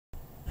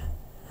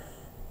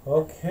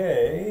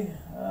Okay,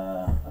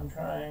 I'm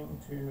trying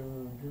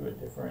to do a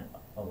different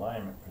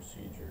alignment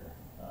procedure.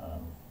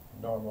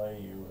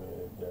 Normally you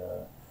would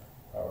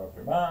power up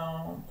your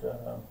mount,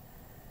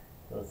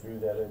 go through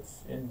that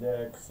its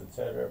index,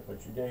 etc.,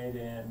 put your date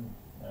in,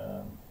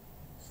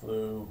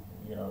 slew,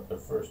 the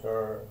first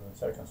star, the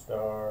second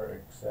star,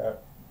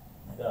 accept,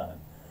 done.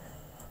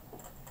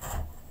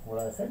 What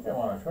I think I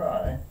want to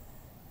try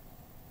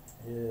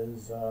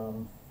is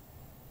go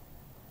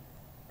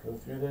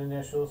through the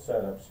initial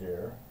setups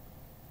here.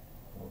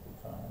 Local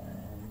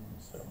time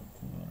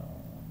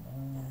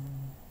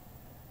 17:09.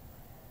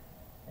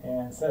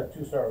 And instead of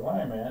 2-star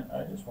alignment,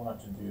 I just want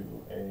to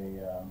do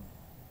a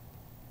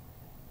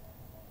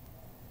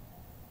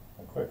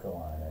quick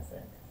align, I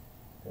think.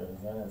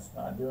 Because then it's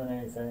not doing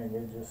anything,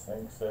 it just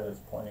thinks that it's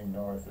pointing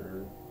north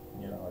or,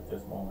 at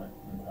this moment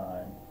in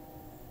time.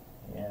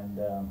 And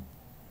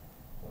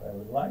what I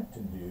would like to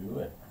do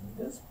at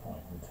this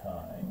point in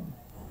time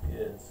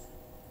is,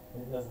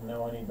 it doesn't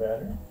know any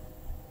better.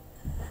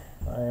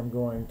 I am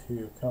going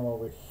to come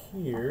over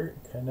here,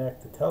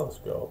 connect the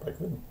telescope. I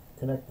couldn't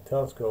connect the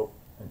telescope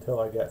until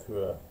I got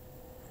through a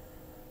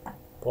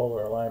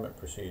polar alignment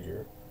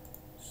procedure.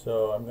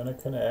 So I'm going to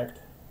connect.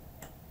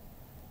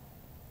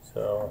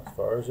 So as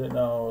far as it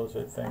knows,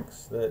 it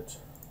thinks that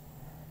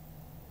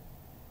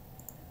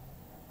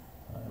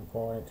I'm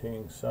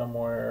pointing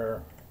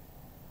somewhere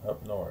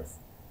up north,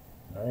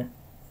 right?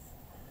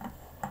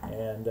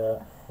 And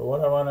but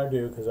what I want to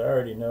do, because I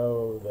already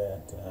know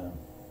that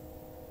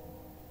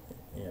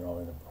in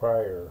a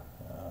prior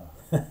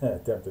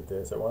attempt at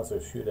this, it wants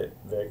to shoot at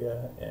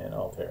Vega and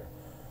Altair.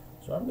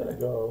 So I'm going to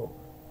go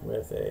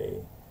with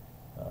a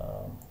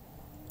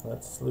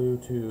let's slew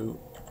to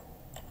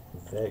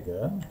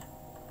Vega,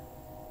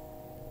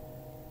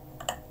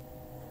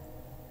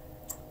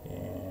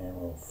 and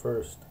we'll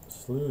first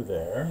slew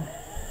there.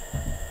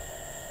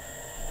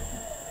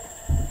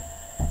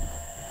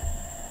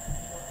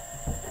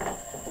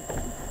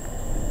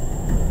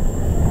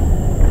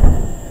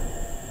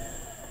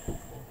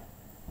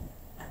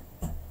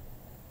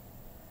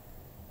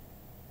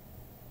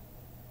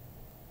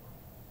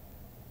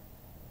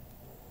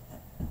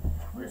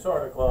 We're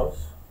sort of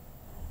close,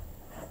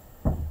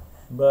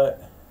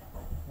 but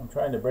I'm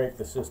trying to break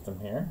the system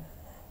here.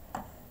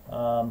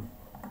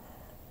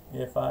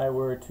 If I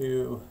were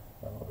to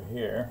come over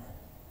here,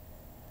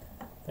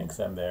 thinks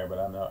I'm there, but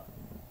I'm not,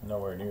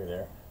 nowhere near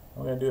there.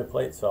 I'm going to do a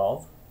plate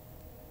solve,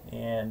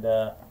 and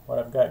what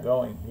I've got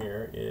going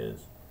here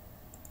is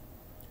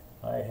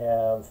I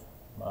have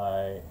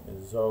my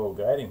ZO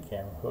guiding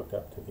camera hooked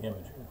up to the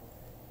imager,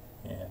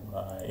 and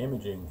my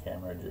imaging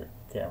camera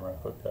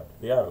hooked up to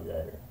the auto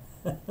guider.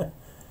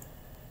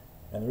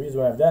 And the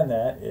reason why I've done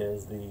that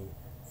is the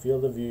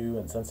field of view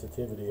and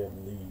sensitivity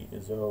of the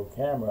ZO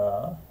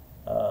camera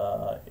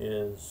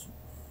is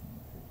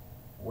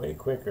way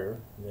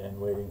quicker than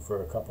waiting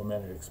for a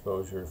couple-minute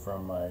exposure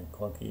from my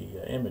clunky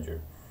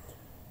imager.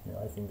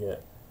 I can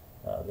get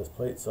this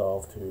plate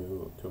solve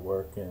to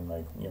work in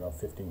like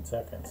 15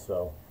 seconds.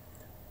 So,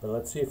 but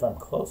let's see if I'm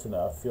close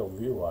enough field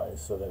view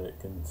wise so that it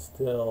can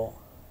still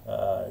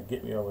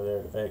get me over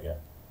there to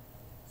Vega.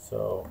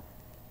 So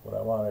what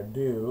I want to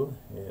do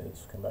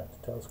is come back to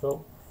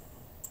telescope,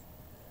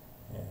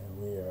 and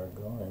we are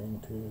going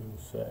to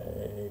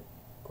say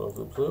close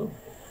loop slew.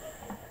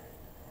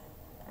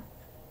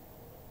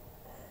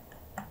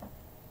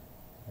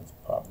 Let's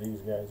pop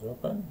these guys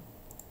open.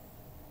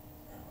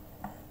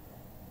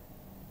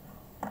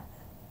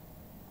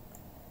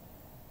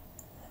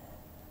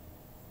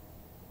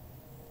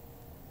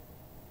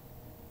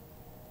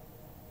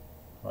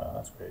 Wow,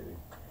 that's crazy.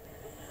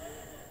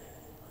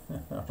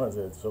 Was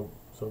it so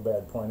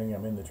bad pointing?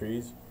 I'm in the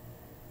trees.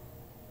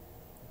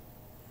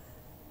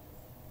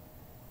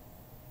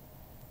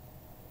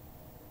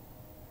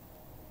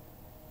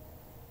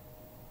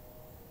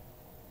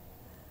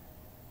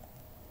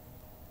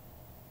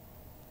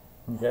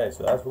 Okay,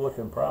 so that's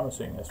looking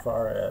promising as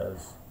far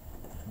as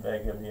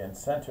Vega being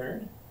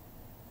centered.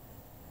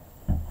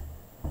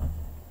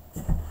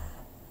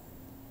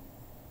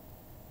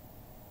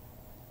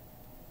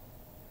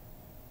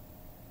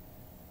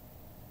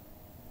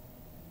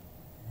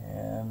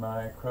 And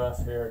my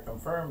crosshair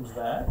confirms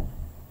that.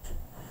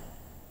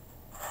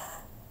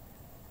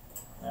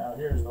 Now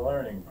here's the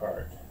learning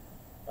part.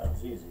 That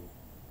was easy.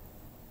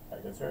 I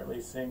can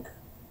certainly sync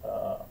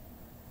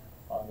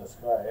on the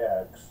Sky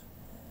X.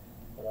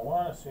 But I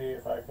want to see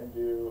if I can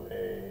do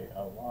a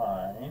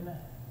alignment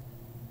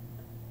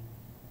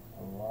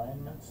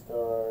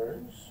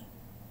stars,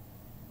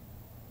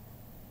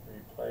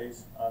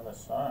 replace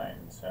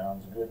unassigned.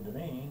 Sounds good to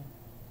me.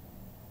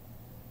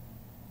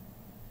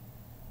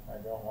 I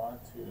don't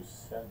want to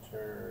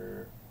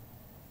center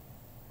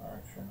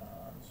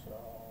Archronon, so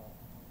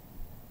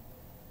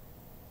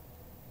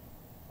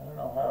I don't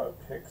know how it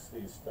picks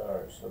these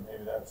stars, so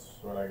maybe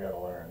that's what I gotta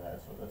learn.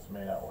 So this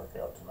may not work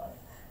out tonight.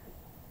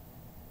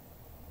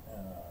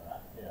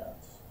 Yeah,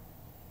 it's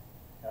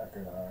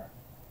Acronar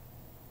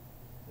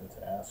it's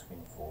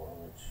asking for,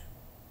 which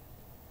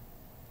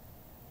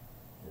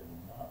is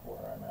not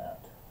where I'm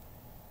at.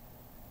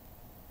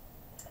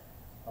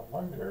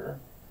 wonder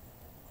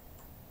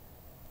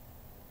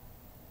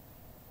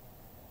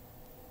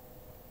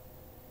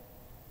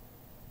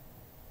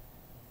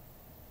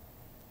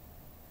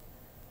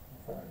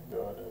if I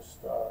go to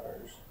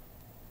stars,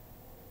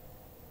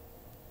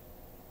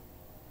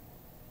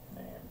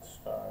 named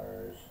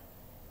stars,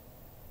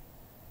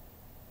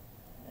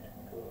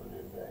 and go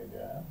to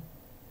Vega.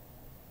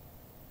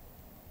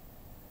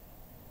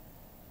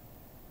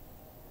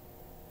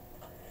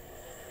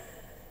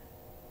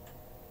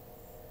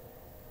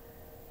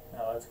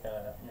 Now it's gonna,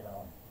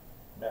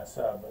 mess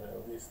up, but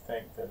at least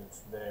think that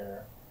it's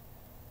there.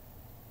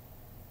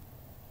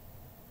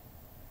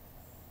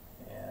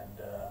 And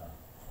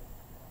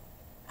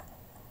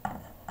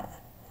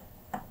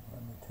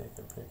let me take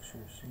a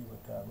picture, see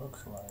what that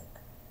looks like.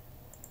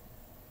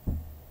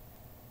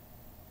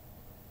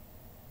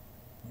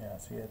 Yeah,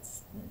 see, it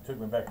took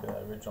me back to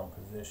that original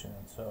position,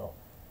 and so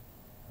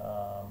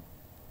I'll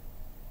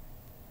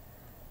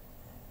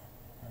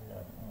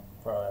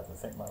probably have to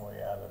think my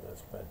way out of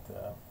this, but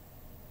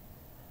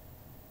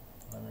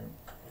let me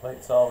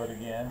plate solve it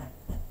again.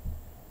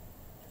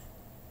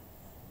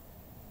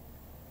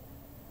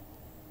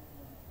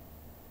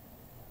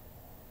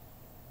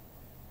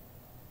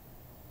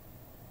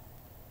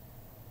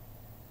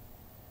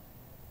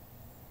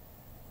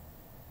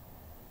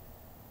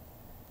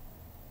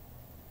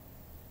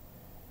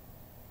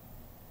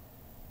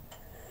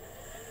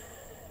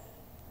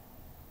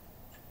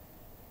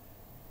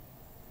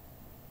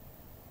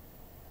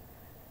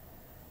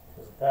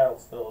 The paddle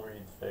still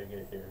reads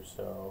Vega here,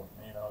 so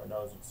it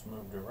knows it's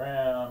moved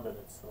around, but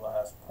it's the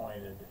last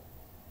pointed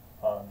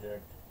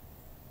object.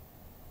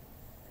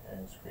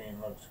 Okay, the screen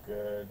looks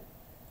good.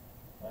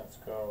 Let's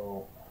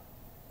go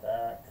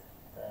back,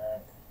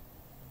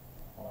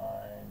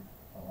 line,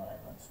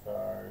 alignment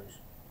stars,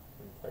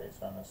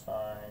 replace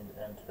unassigned,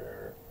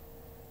 enter.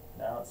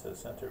 Now it says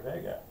center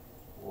Vega.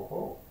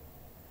 Whoa.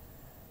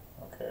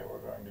 Okay, we're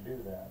going to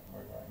do that.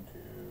 We're going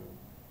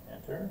to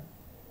enter,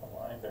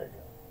 align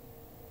Vega.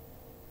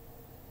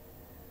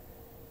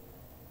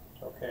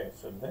 Okay,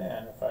 so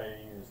then if I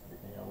use,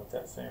 with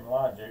that same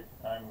logic,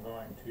 I'm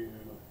going to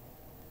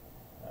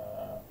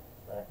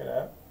back it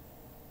up.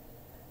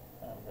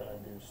 I'm going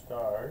to do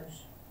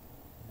stars,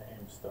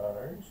 name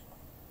stars,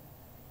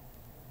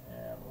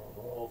 and we'll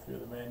roll through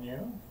the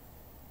menu.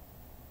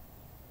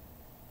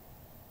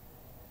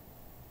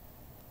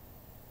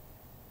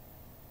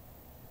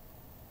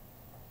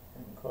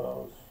 And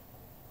close.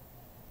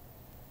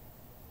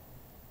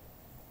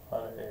 A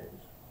lot of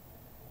A's.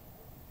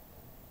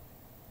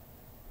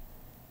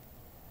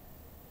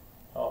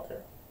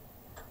 Altair.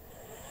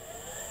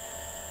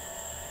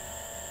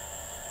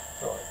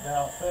 So it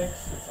now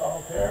thinks it's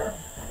Altair.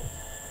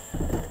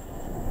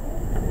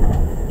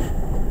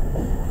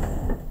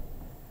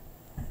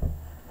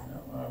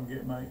 Now I'm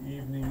getting my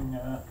evening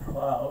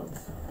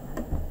clouds.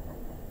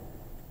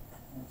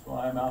 That's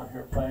why I'm out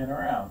here playing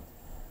around.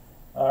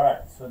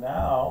 Alright, so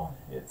now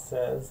it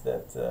says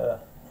that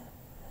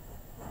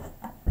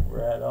we're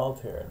at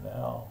Altair.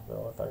 Now,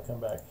 though, if I come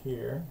back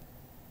here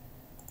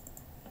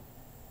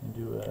and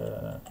do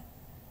a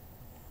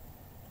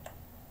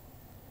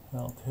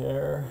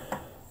Altair,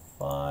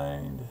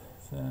 find,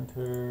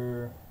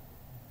 center,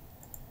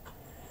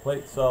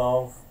 plate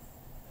solve.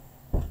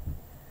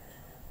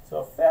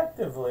 So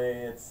effectively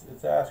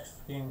it's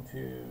asking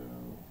to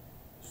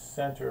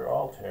center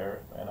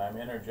Altair, and I'm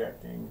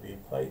interjecting the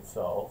plate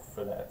solve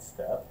for that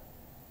step.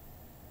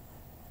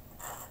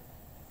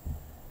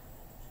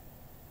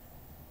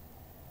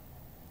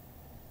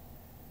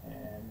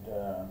 And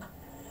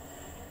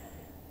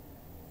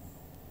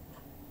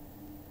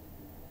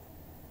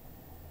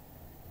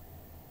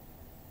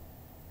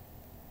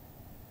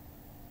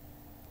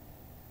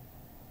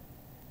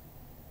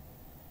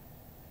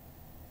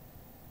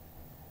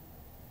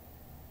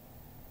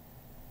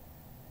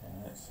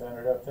it's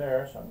centered up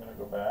there, so I'm going to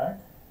go back,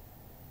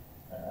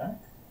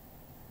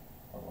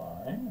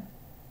 align,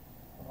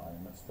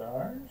 alignment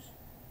stars,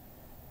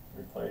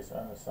 replace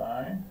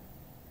unassigned,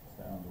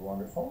 sounds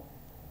wonderful,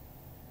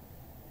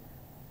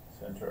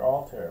 center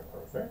Altair,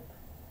 perfect,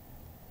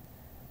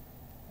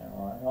 and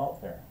align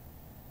Altair.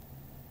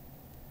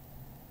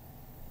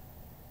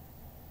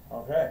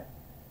 Okay,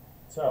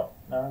 so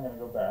now I'm going to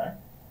go back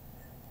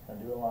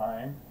and do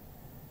align.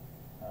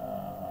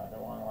 I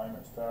don't want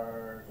alignment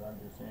stars,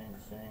 undo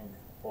sync,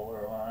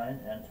 polar align,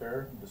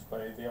 enter,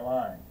 display the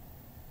align.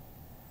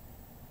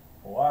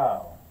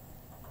 Wow,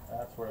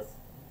 that's worth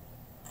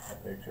a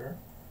picture.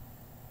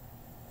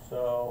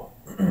 So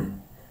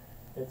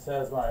it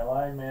says my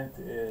alignment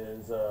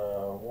is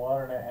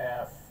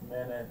 1.5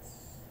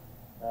 minutes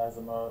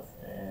azimuth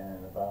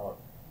and about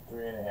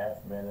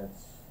 3.5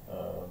 minutes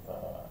of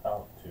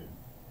altitude.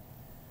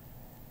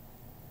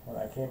 When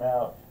I came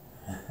out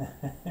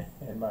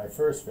in my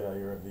first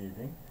failure of the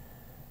evening,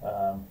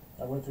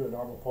 I went through a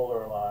normal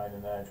polar align,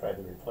 and then I tried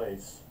to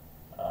replace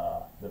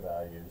the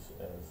values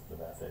as the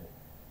method.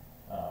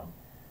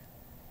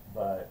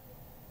 But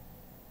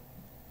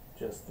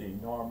just the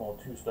normal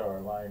 2-star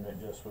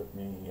alignment, just with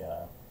me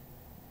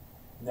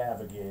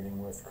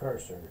navigating with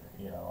cursor.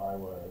 You know, I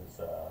was,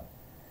 well,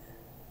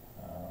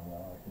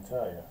 I can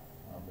tell you,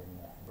 I'll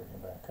bring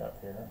it back up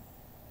here.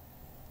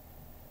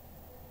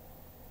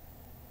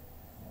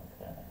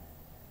 Okay.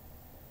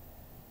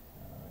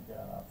 I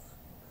got off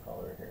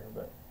color here,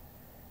 but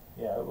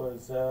yeah, it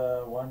was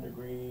 1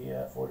 degree,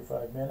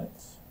 45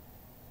 minutes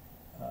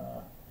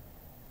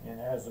in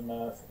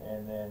azimuth,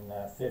 and then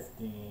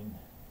 15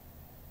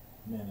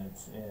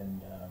 minutes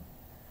in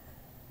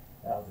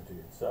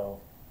altitude.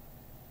 So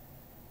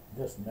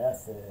this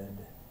method,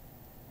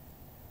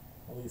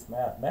 at least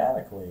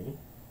mathematically,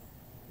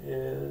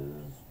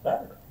 is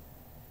better.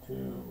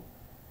 To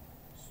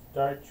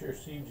start your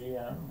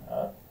CGM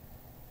up,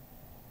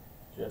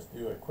 just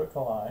do a quick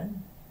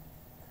align,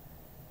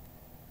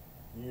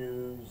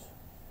 use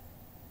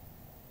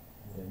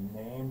the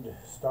named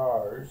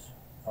stars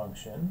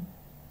function,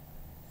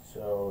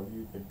 so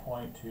you could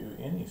point to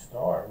any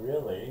star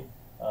really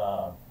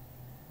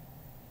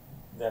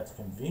that's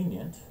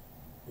convenient,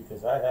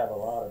 because I have a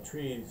lot of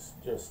trees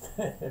just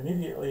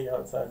immediately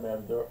outside my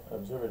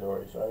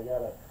observatory, so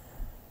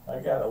I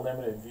got a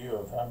limited view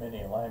of how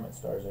many alignment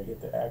stars I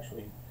get to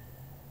actually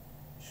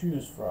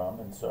choose from.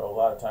 And so a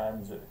lot of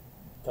times the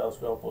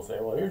telescope will say,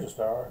 well, here's a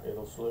star,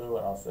 it'll slew,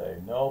 and I'll say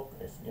nope.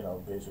 It's, you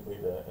know, basically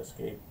to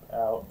escape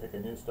out, pick a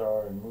new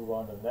star and move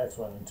on to the next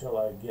one until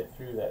I get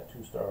through that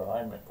 2-star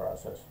alignment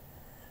process.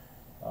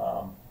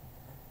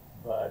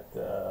 But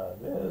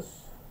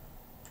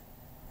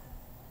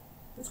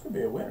this could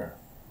be a winner,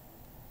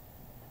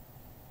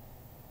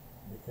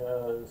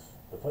 because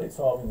the plate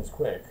solving is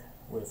quick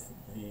with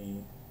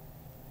the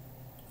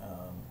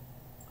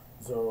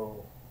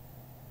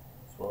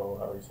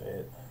how do you say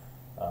it,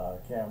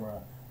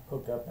 camera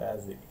hooked up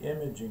as the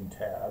imaging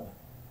tab.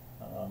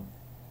 And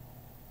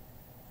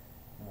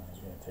I was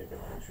going to take a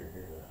picture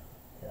here to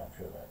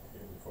capture that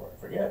too before I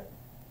forget.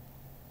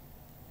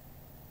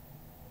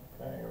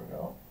 Okay, here we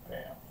go.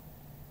 Bam.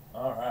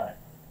 All right.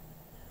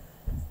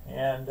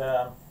 And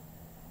I'll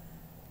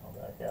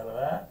back out of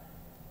that.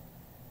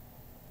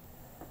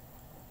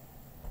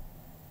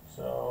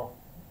 So,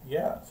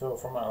 yeah, so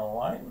from an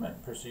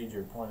alignment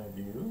procedure point of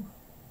view,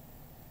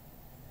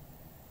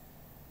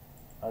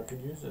 I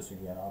could use this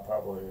again. I'll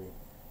probably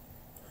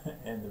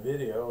end the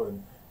video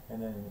and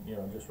then, you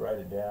know, just write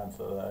it down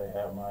so that I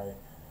have my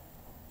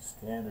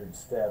standard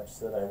steps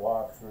that I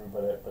walk through.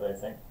 But I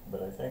think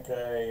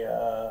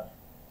I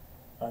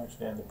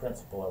understand the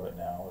principle of it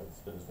now.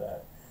 Is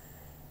that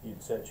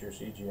you'd set your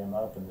CGM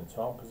up in its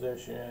home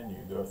position,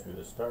 you go through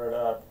the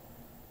startup,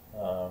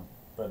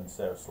 but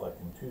instead of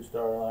selecting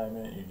 2-star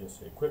alignment, you just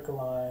say quick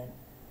align.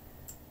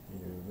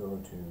 You go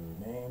to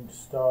named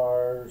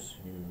stars,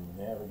 you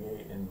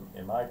navigate,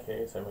 in my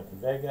case I went to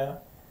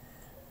Vega,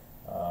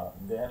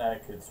 then I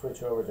could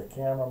switch over to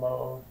camera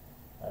mode.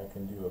 I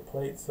can do a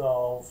plate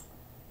solve.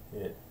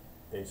 It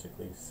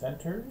basically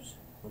centers,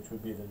 which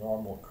would be the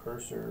normal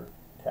cursor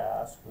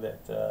task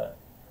that the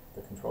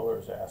controller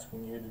is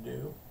asking you to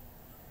do,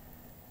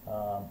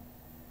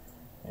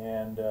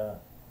 and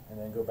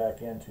then go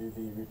back into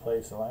the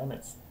replace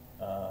alignment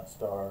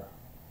star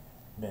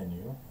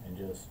menu and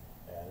just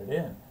add it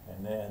in,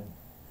 and then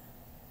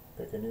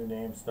pick a new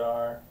name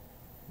star,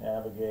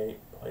 navigate,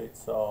 plate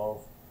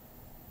solve,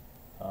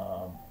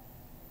 go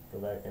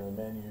back in the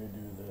menu,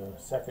 do the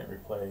second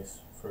replace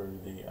for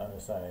the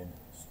unassigned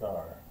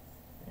star,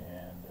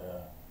 and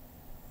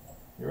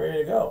you're ready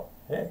to go.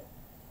 Hey,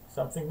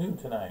 something new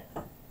tonight.